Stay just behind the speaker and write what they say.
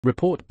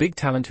Report: big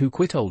talent who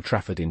quit Old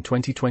Trafford in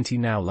 2020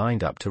 now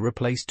lined up to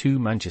replace two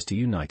Manchester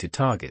United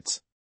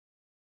targets.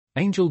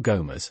 Angel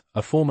Gomes,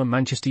 a former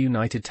Manchester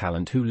United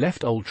talent who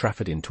left Old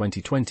Trafford in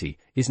 2020,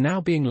 is now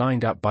being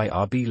lined up by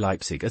RB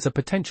Leipzig as a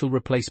potential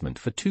replacement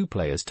for two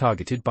players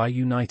targeted by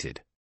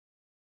United.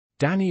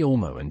 Dani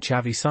Olmo and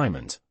Xavi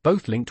Simons,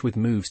 both linked with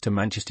moves to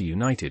Manchester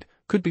United,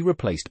 could be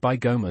replaced by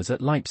Gomes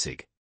at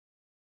Leipzig.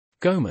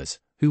 Gomes,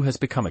 who has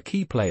become a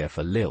key player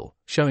for Lille,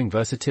 showing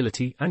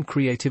versatility and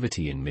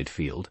creativity in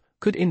midfield,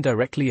 could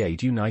indirectly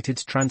aid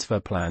United's transfer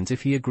plans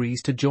if he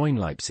agrees to join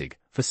Leipzig,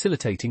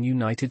 facilitating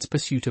United's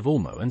pursuit of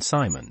Olmo and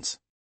Simons.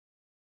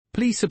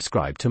 Please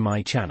subscribe to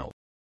my channel.